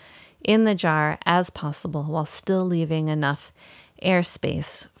material in the jar as possible while still leaving enough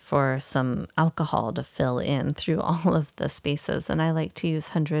airspace for some alcohol to fill in through all of the spaces. And I like to use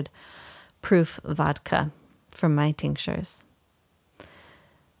 100 proof vodka for my tinctures.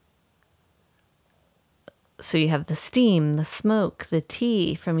 So you have the steam, the smoke, the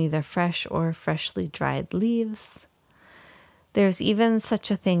tea from either fresh or freshly dried leaves. There's even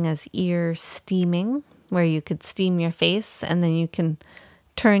such a thing as ear steaming, where you could steam your face and then you can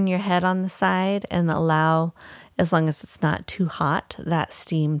turn your head on the side and allow, as long as it's not too hot, that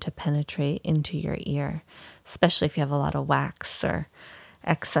steam to penetrate into your ear, especially if you have a lot of wax or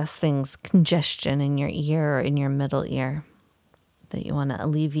excess things, congestion in your ear or in your middle ear that you want to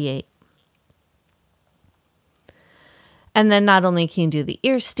alleviate. And then not only can you do the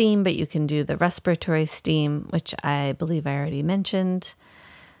ear steam, but you can do the respiratory steam, which I believe I already mentioned.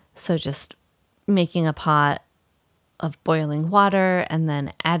 So just making a pot of boiling water and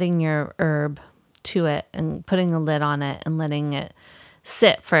then adding your herb to it and putting a lid on it and letting it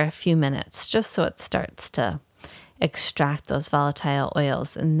sit for a few minutes just so it starts to extract those volatile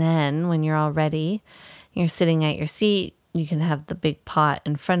oils. And then when you're all ready, you're sitting at your seat, you can have the big pot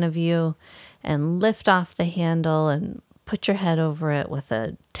in front of you and lift off the handle and put your head over it with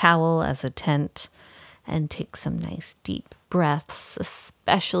a towel as a tent and take some nice deep breaths,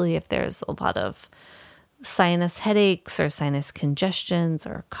 especially if there's a lot of sinus headaches or sinus congestions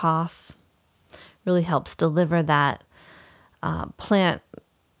or cough. Really helps deliver that plant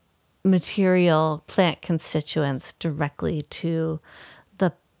material, plant constituents directly to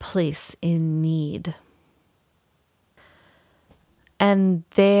the place in need. And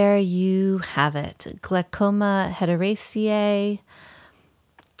there you have it, Glaucoma hederaceae.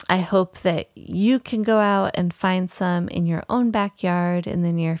 I hope that you can go out and find some in your own backyard in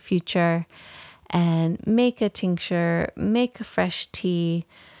the near future and make a tincture, make a fresh tea,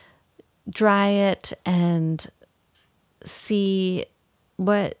 dry it, and see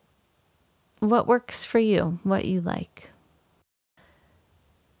what works for you, what you like.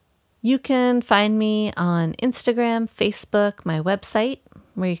 You can find me on Instagram, Facebook, my website,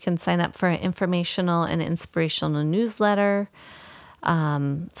 where you can sign up for an informational and inspirational newsletter.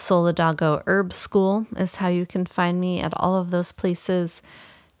 Solidago Herb School is how you can find me at all of those places.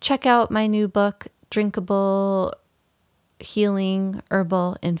 Check out my new book, Drinkable Healing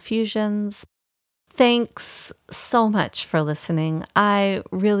Herbal Infusions. Thanks so much for listening. I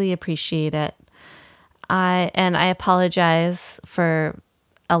really appreciate it. I apologize for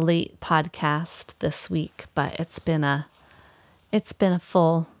a late podcast this week, but it's been a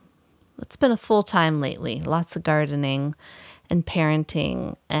full time lately. Lots of gardening and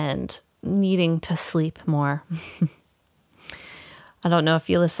parenting and needing to sleep more. I don't know if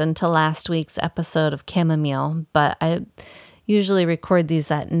you listened to last week's episode of Chamomile, but I usually record these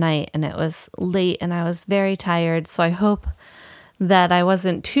at night and it was late and I was very tired. So I hope that I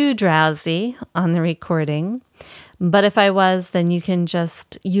wasn't too drowsy on the recording. But if I was, then you can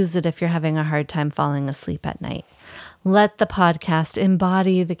just use it if you're having a hard time falling asleep at night. Let the podcast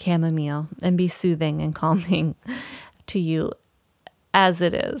embody the chamomile and be soothing and calming to you as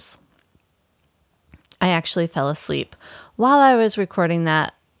it is. I actually fell asleep while I was recording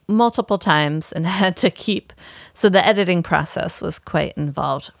that multiple times and had to keep, so the editing process was quite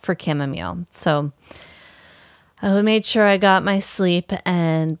involved for chamomile. So I made sure I got my sleep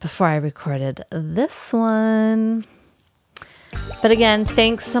and before I recorded this one. But again,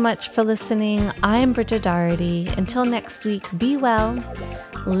 thanks so much for listening. I'm Bridget Doherty. Until next week, be well,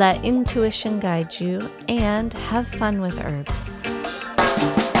 let intuition guide you, and have fun with herbs.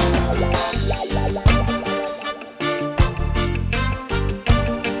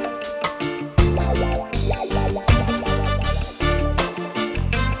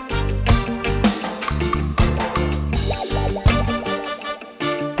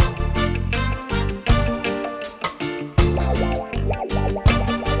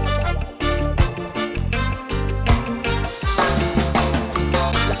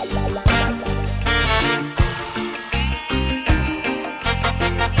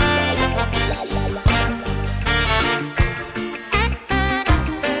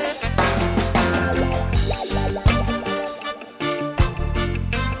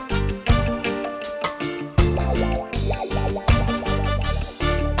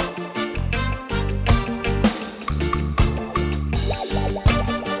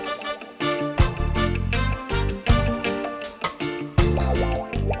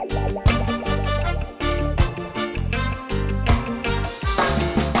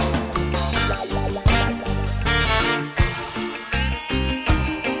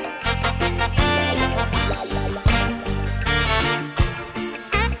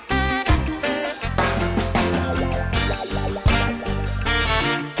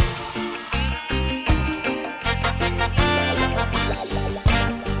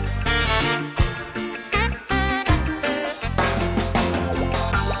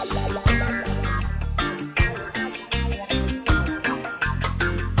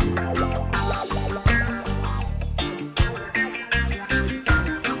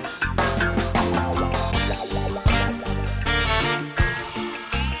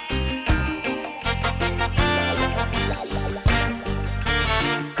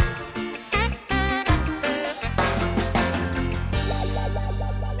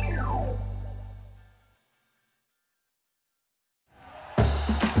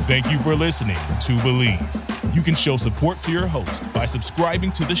 Thank you for listening to Believe. You can show support to your host by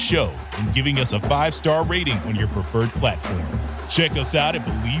subscribing to the show and giving us a 5-star rating on your preferred platform. Check us out at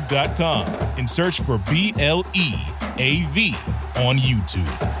Believe.com and search for BLEAV on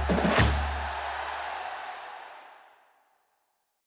YouTube.